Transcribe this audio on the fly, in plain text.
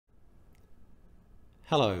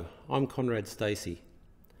Hello, I'm Conrad Stacey.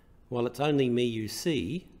 While it's only me you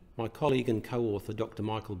see, my colleague and co-author Dr.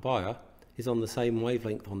 Michael Beyer is on the same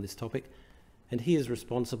wavelength on this topic, and he is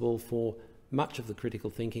responsible for much of the critical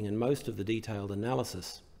thinking and most of the detailed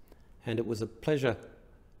analysis. And it was a pleasure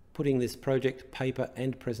putting this project, paper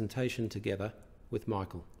and presentation together with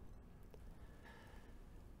Michael.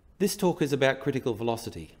 This talk is about critical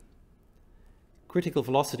velocity. Critical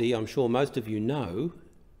velocity, I'm sure most of you know,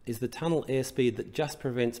 is the tunnel airspeed that just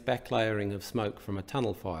prevents backlayering of smoke from a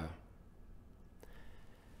tunnel fire.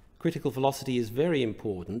 Critical velocity is very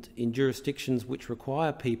important in jurisdictions which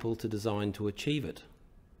require people to design to achieve it.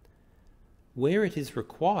 Where it is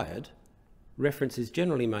required, reference is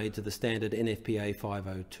generally made to the standard NFPA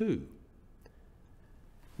 502.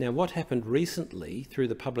 Now, what happened recently through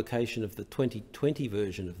the publication of the 2020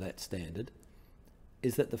 version of that standard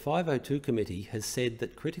is that the 502 committee has said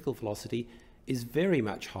that critical velocity is very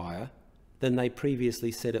much higher than they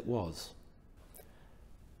previously said it was.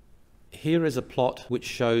 Here is a plot which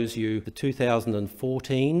shows you the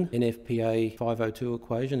 2014 NFPA 502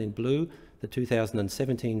 equation in blue, the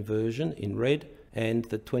 2017 version in red, and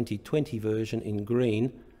the 2020 version in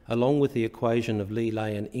green, along with the equation of Lee,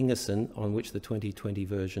 Ley and Ingerson on which the 2020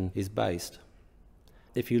 version is based.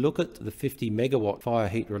 If you look at the 50 megawatt fire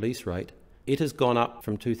heat release rate, it has gone up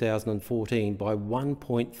from 2014 by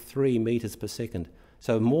 1.3 metres per second,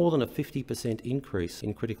 so more than a 50% increase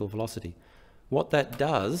in critical velocity. What that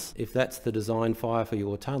does, if that's the design fire for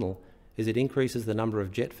your tunnel, is it increases the number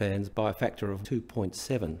of jet fans by a factor of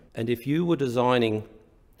 2.7. And if you were designing,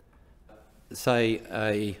 say,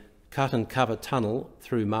 a cut and cover tunnel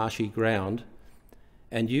through marshy ground,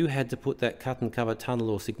 and you had to put that cut and cover tunnel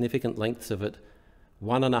or significant lengths of it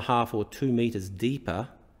 1.5 or 2 metres deeper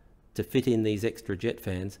to fit in these extra jet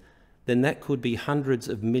fans, then that could be hundreds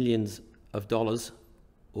of millions of dollars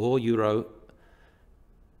or euro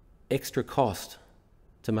extra cost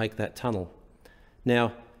to make that tunnel.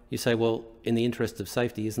 Now, you say, well, in the interest of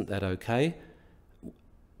safety, isn't that okay?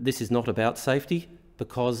 This is not about safety,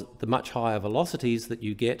 because the much higher velocities that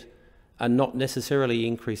you get are not necessarily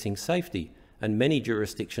increasing safety, and many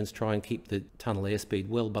jurisdictions try and keep the tunnel airspeed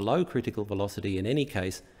well below critical velocity in any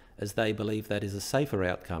case, as they believe that is a safer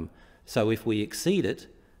outcome. So if we exceed it,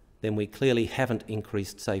 then we clearly haven't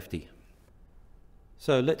increased safety.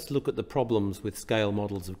 So let's look at the problems with scale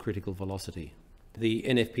models of critical velocity. The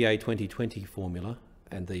NFPA 2020 formula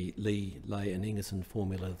and the Lee, Ley and Ingerson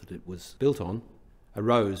formula that it was built on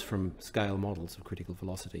arose from scale models of critical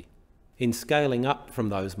velocity. In scaling up from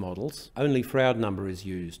those models, only Froude number is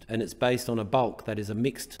used, and it's based on a bulk that is a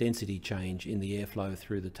mixed density change in the airflow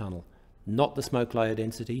through the tunnel, not the smoke layer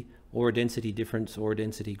density, or a density difference, or a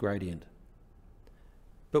density gradient.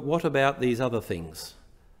 But what about these other things?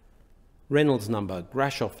 Reynolds number,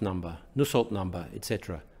 Grashof number, Nusselt number,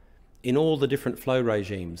 etc. in all the different flow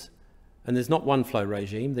regimes. And there's not one flow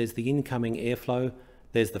regime, there's the incoming airflow,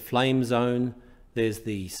 there's the flame zone, there's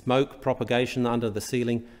the smoke propagation under the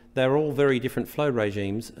ceiling. They're all very different flow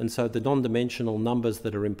regimes, and so the non-dimensional numbers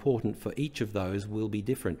that are important for each of those will be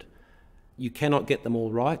different. You cannot get them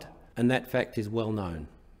all right, and that fact is well known.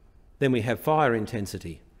 Then we have fire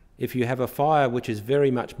intensity. If you have a fire which is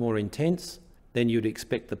very much more intense, then you'd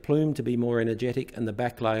expect the plume to be more energetic and the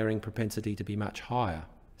backlayering propensity to be much higher.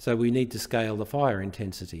 So we need to scale the fire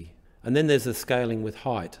intensity. And then there's the scaling with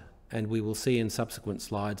height, and we will see in subsequent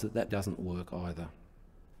slides that that doesn't work either.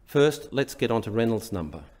 First, let's get on to Reynolds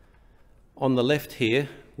number. On the left here,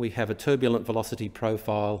 we have a turbulent velocity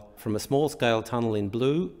profile from a small scale tunnel in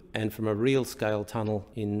blue and from a real scale tunnel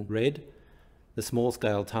in red. The small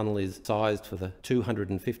scale tunnel is sized for the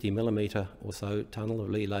 250 millimetre or so tunnel of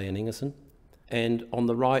Lee, Ley and Ingerson. And on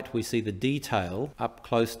the right we see the detail up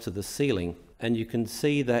close to the ceiling, and you can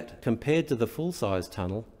see that compared to the full size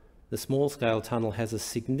tunnel, the small scale tunnel has a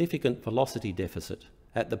significant velocity deficit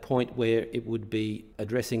at the point where it would be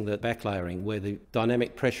addressing the backlayering, where the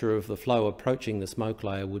dynamic pressure of the flow approaching the smoke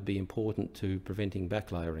layer would be important to preventing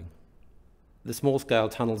backlayering. The small scale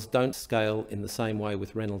tunnels don't scale in the same way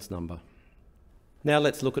with Reynolds number. Now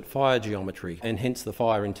let's look at fire geometry and hence the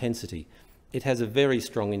fire intensity. It has a very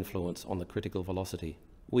strong influence on the critical velocity.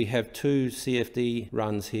 We have two CFD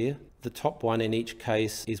runs here. The top one in each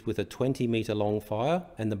case is with a 20 metre long fire,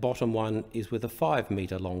 and the bottom one is with a 5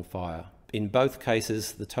 metre long fire. In both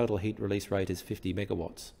cases, the total heat release rate is 50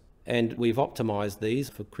 megawatts. And we've optimised these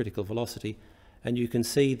for critical velocity, and you can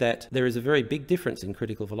see that there is a very big difference in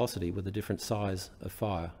critical velocity with a different size of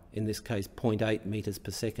fire. In this case, 0.8 metres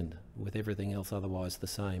per second, with everything else otherwise the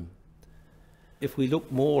same. If we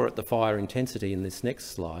look more at the fire intensity in this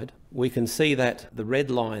next slide, we can see that the red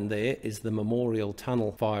line there is the Memorial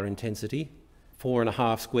Tunnel fire intensity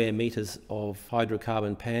 4.5 square metres of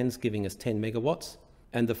hydrocarbon pans, giving us 10 megawatts.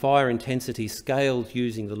 And the fire intensity scaled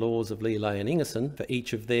using the laws of Lely and Ingerson for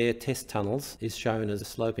each of their test tunnels is shown as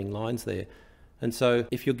sloping lines there. And so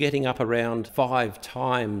if you're getting up around 5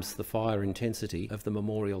 times the fire intensity of the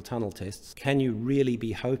Memorial Tunnel tests, can you really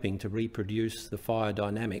be hoping to reproduce the fire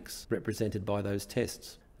dynamics represented by those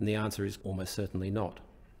tests? And the answer is almost certainly not.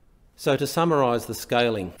 So to summarise the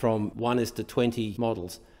scaling from 1:20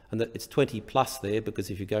 models, and that it's 20 plus there because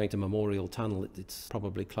if you're going to Memorial Tunnel it's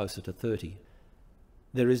probably closer to 30.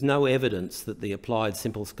 There is no evidence that the applied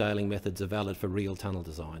simple scaling methods are valid for real tunnel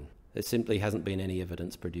design. There simply hasn't been any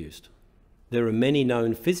evidence produced. There are many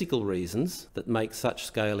known physical reasons that make such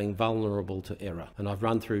scaling vulnerable to error, and I've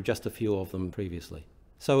run through just a few of them previously.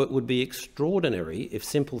 So it would be extraordinary if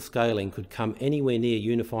simple scaling could come anywhere near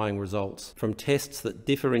unifying results from tests that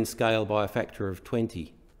differ in scale by a factor of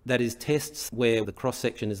 20. That is, tests where the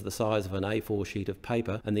cross-section is the size of an A4 sheet of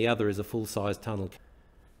paper and the other is a full-size tunnel.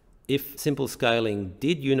 If simple scaling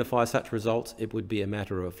did unify such results, it would be a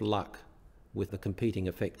matter of luck, with the competing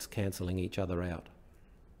effects cancelling each other out.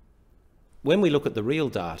 When we look at the real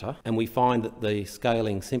data and we find that the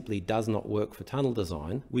scaling simply does not work for tunnel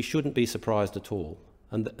design, we shouldn't be surprised at all,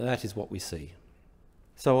 and that is what we see.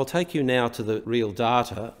 So I'll take you now to the real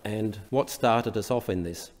data and what started us off in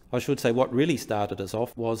this. I should say what really started us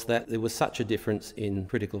off was that there was such a difference in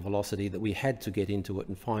critical velocity that we had to get into it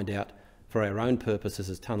and find out for our own purposes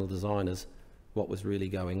as tunnel designers what was really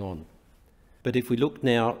going on. But if we look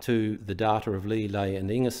now to the data of Lely and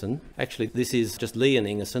Ingerson, actually this is just Lee and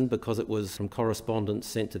Ingerson because it was from correspondence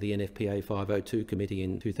sent to the NFPA 502 committee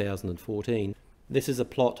in 2014. This is a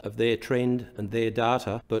plot of their trend and their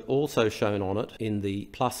data, but also shown on it in the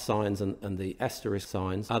plus signs and the asterisk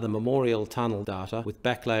signs are the Memorial Tunnel data with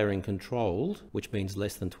backlayering controlled, which means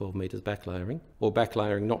less than 12 metres backlayering, or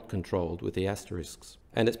backlayering not controlled with the asterisks.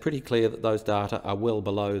 And it's pretty clear that those data are well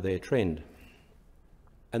below their trend.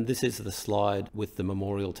 And this is the slide with the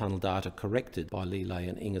Memorial Tunnel data corrected by Lely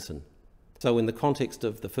and Ingerson. So in the context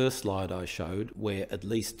of the first slide I showed, where at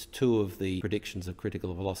least 2 of the predictions of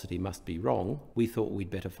critical velocity must be wrong, we thought we'd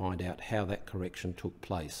better find out how that correction took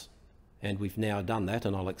place. And we've now done that,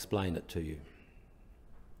 and I'll explain it to you.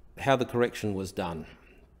 How the correction was done.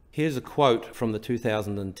 Here's a quote from the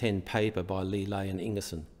 2010 paper by Lely and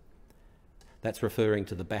Ingerson. That's referring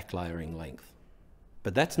to the backlayering length.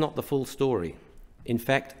 But that's not the full story. In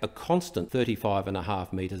fact, a constant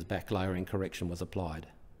 35.5 metres backlayering correction was applied.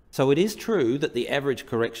 So it is true that the average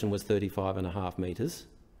correction was 35.5 metres,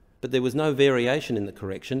 but there was no variation in the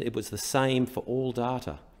correction. It was the same for all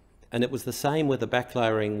data. And it was the same whether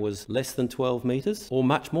backlayering was less than 12 metres or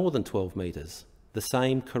much more than 12 metres. The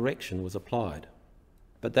same correction was applied.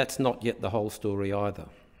 But that's not yet the whole story either.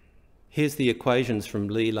 Here's the equations from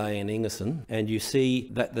Lely and Ingerson, and you see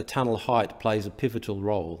that the tunnel height plays a pivotal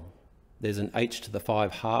role. There's an h to the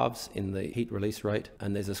 5 halves in the heat release rate,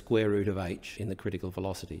 and there's a square root of h in the critical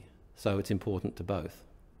velocity. So it's important to both.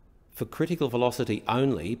 For critical velocity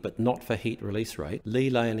only, but not for heat release rate,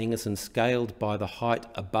 Lely and Ingerson scaled by the height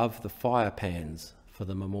above the fire pans for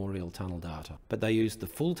the Memorial Tunnel data. But they used the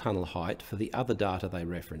full tunnel height for the other data they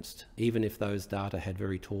referenced, even if those data had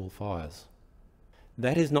very tall fires.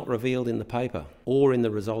 That is not revealed in the paper or in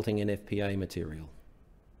the resulting NFPA material.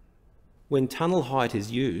 When tunnel height is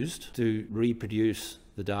used to reproduce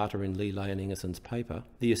the data in Lely and Ingerson's paper,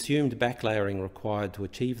 the assumed backlayering required to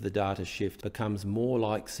achieve the data shift becomes more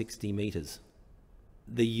like 60 metres.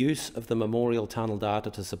 The use of the Memorial Tunnel data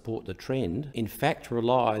to support the trend in fact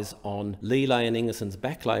relies on Lely and Ingerson's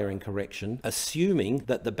backlayering correction, assuming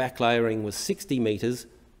that the backlayering was 60 metres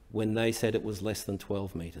when they said it was less than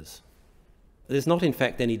 12 metres. There's not in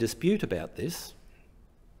fact any dispute about this.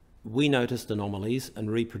 We noticed anomalies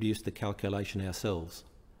and reproduced the calculation ourselves.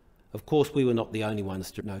 Of course, we were not the only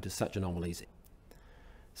ones to notice such anomalies.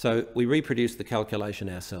 So we reproduced the calculation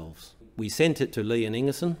ourselves. We sent it to Lee and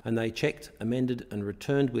Ingerson, and they checked, amended and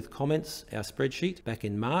returned with comments our spreadsheet back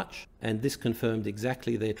in March, and this confirmed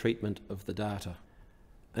exactly their treatment of the data.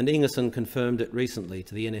 And Ingerson confirmed it recently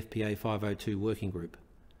to the NFPA 502 working group.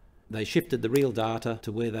 They shifted the real data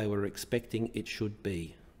to where they were expecting it should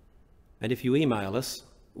be. And if you email us,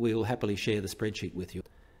 we'll happily share the spreadsheet with you.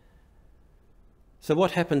 So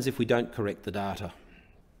what happens if we don't correct the data?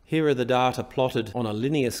 Here are the data plotted on a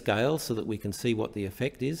linear scale so that we can see what the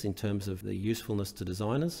effect is in terms of the usefulness to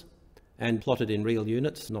designers, and plotted in real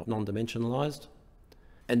units, not non-dimensionalised.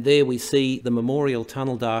 And there we see the Memorial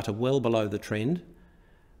Tunnel data well below the trend.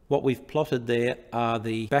 What we've plotted there are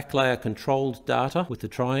the backlayer controlled data with the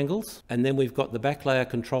triangles, and then we've got the backlayer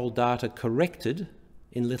controlled data corrected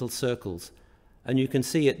in little circles. And you can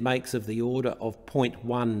see it makes of the order of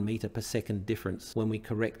 0.1 metre per second difference when we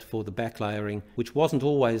correct for the backlayering, which wasn't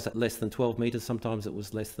always less than 12 metres, sometimes it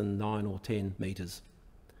was less than 9 or 10 metres,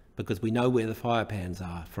 because we know where the fire pans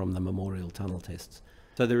are from the memorial tunnel tests.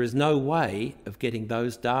 So there is no way of getting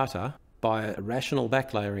those data by a rational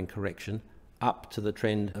backlayering correction up to the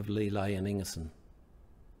trend of Ley and Ingerson.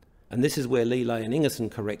 And this is where Ley and Ingerson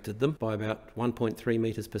corrected them by about 1.3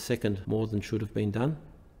 metres per second more than should have been done.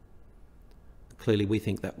 Clearly we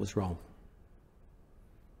think that was wrong.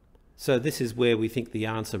 So this is where we think the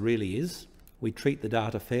answer really is. We treat the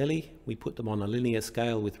data fairly, we put them on a linear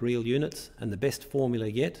scale with real units, and the best formula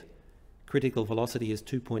yet, critical velocity is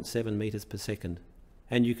 2.7 metres per second.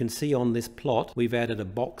 And you can see on this plot, we've added a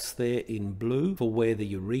box there in blue for where the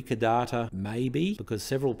Eureka data may be, because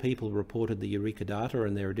several people reported the Eureka data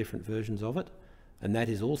and there are different versions of it, and that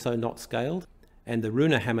is also not scaled. And the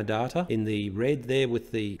Runehammer data in the red there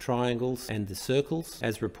with the triangles and the circles,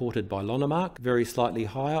 as reported by Lonemark, very slightly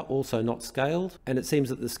higher, also not scaled. And it seems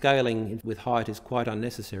that the scaling with height is quite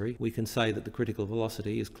unnecessary. We can say that the critical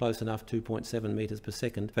velocity is close enough, 2.7 metres per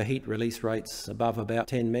second, for heat release rates above about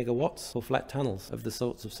 10 megawatts for flat tunnels of the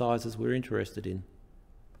sorts of sizes we're interested in.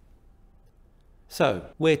 So,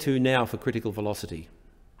 where to now for critical velocity?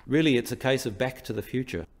 Really, it's a case of back to the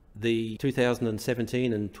future. The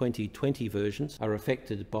 2017 and 2020 versions are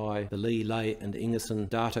affected by the Ley and Ingerson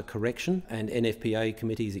data correction and NFPA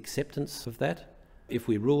committee's acceptance of that. If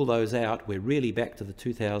we rule those out, we're really back to the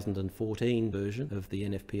 2014 version of the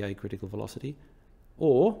NFPA critical velocity.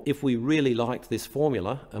 Or if we really liked this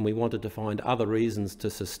formula and we wanted to find other reasons to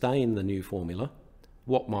sustain the new formula,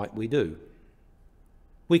 what might we do?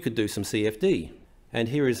 We could do some CFD. And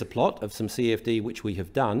here is a plot of some CFD which we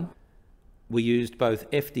have done. We used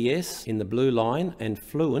both FDS in the blue line and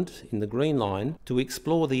Fluent in the green line to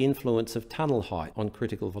explore the influence of tunnel height on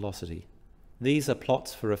critical velocity. These are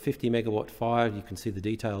plots for a 50 megawatt fire. You can see the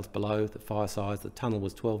details below, the fire size. The tunnel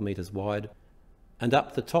was 12 metres wide. And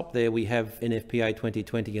up the top there we have NFPA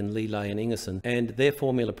 2020 and Ley and Ingerson, and their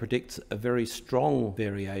formula predicts a very strong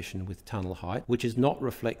variation with tunnel height, which is not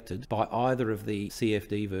reflected by either of the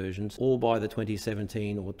CFD versions or by the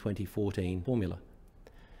 2017 or 2014 formula.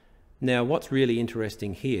 Now, what's really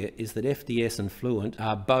interesting here is that FDS and Fluent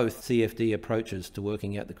are both CFD approaches to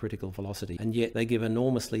working out the critical velocity, and yet they give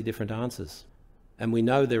enormously different answers. And we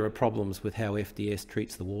know there are problems with how FDS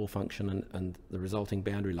treats the wall function and the resulting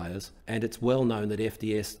boundary layers, and it's well known that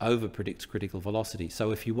FDS over-predicts critical velocity. So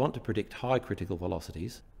if you want to predict high critical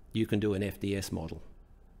velocities, you can do an FDS model.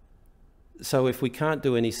 So if we can't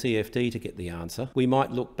do any CFD to get the answer, we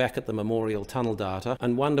might look back at the memorial tunnel data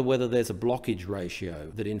and wonder whether there's a blockage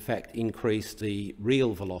ratio that in fact increased the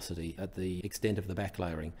real velocity at the extent of the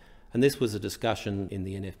backlayering. And this was a discussion in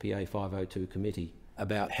the NFPA 502 committee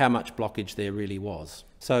about how much blockage there really was.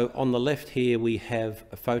 So on the left here we have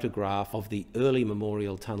a photograph of the early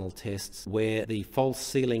memorial tunnel tests where the false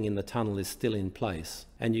ceiling in the tunnel is still in place.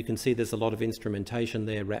 And you can see there's a lot of instrumentation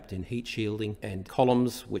there wrapped in heat shielding, and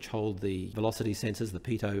columns which hold the velocity sensors, the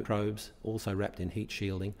pitot probes, also wrapped in heat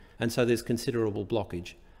shielding. And so there's considerable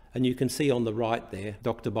blockage. And you can see on the right there,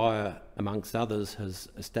 Dr. Beyer, amongst others, has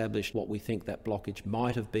established what we think that blockage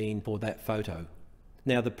might have been for that photo.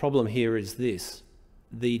 Now the problem here is this.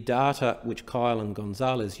 The data which Kyle and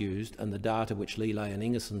Gonzalez used and the data which Ley and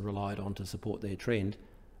Ingerson relied on to support their trend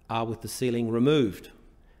are with the ceiling removed.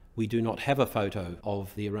 We do not have a photo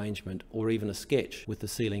of the arrangement or even a sketch with the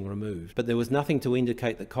ceiling removed. But there was nothing to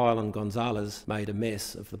indicate that Kyle and Gonzalez made a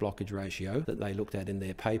mess of the blockage ratio that they looked at in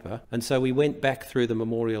their paper. And so we went back through the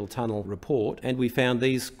Memorial Tunnel report and we found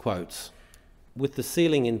these quotes. With the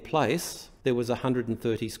ceiling in place, there was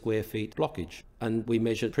 130 square feet blockage, and we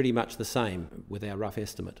measured pretty much the same with our rough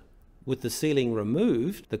estimate. With the ceiling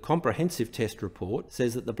removed, the comprehensive test report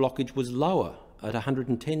says that the blockage was lower at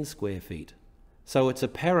 110 square feet. So it's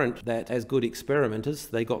apparent that as good experimenters,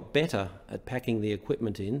 they got better at packing the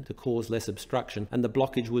equipment in to cause less obstruction, and the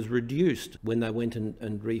blockage was reduced when they went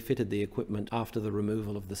and refitted the equipment after the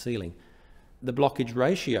removal of the ceiling. The blockage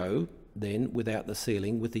ratio then, without the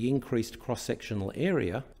ceiling, with the increased cross-sectional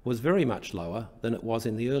area, was very much lower than it was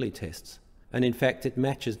in the early tests. And in fact, it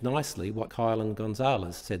matches nicely what Kyle and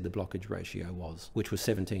Gonzalez said the blockage ratio was, which was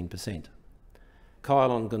 17%.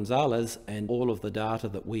 Kyle and Gonzalez and all of the data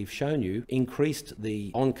that we've shown you increased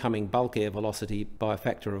the oncoming bulk air velocity by a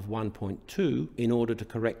factor of 1.2 in order to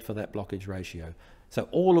correct for that blockage ratio. So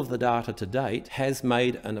all of the data to date has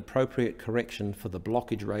made an appropriate correction for the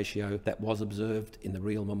blockage ratio that was observed in the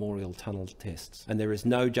real memorial tunnel tests. And there is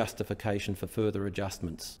no justification for further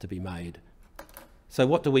adjustments to be made. So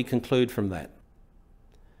what do we conclude from that?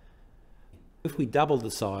 If we doubled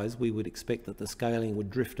the size, we would expect that the scaling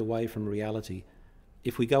would drift away from reality.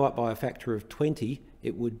 If we go up by a factor of 20,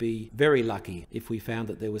 it would be very lucky if we found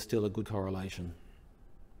that there was still a good correlation.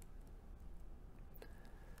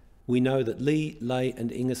 We know that Lee, Ley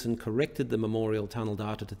and Ingerson corrected the memorial tunnel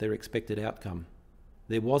data to their expected outcome.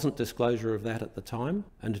 There wasn't disclosure of that at the time,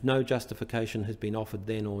 and no justification has been offered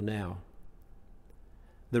then or now.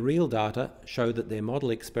 The real data show that their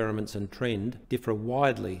model experiments and trend differ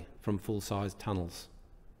widely from full-size tunnels.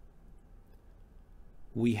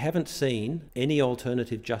 We haven't seen any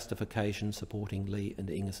alternative justification supporting Lee and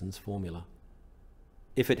Ingerson's formula.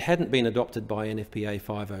 If it hadn't been adopted by NFPA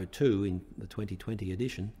 502 in the 2020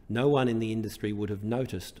 edition, no one in the industry would have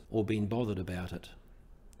noticed or been bothered about it.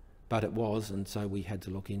 But it was, and so we had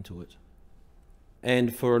to look into it.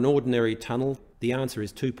 And for an ordinary tunnel, the answer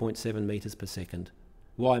is 2.7 metres per second.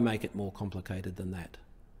 Why make it more complicated than that?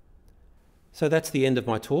 So that's the end of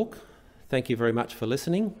my talk. Thank you very much for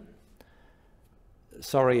listening.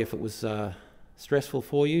 Sorry if it was stressful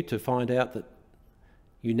for you to find out that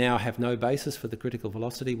you now have no basis for the critical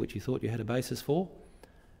velocity which you thought you had a basis for.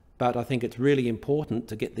 But I think it's really important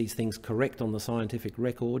to get these things correct on the scientific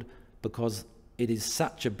record, because it is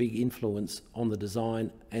such a big influence on the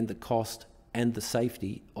design and the cost and the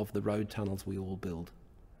safety of the road tunnels we all build.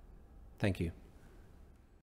 Thank you.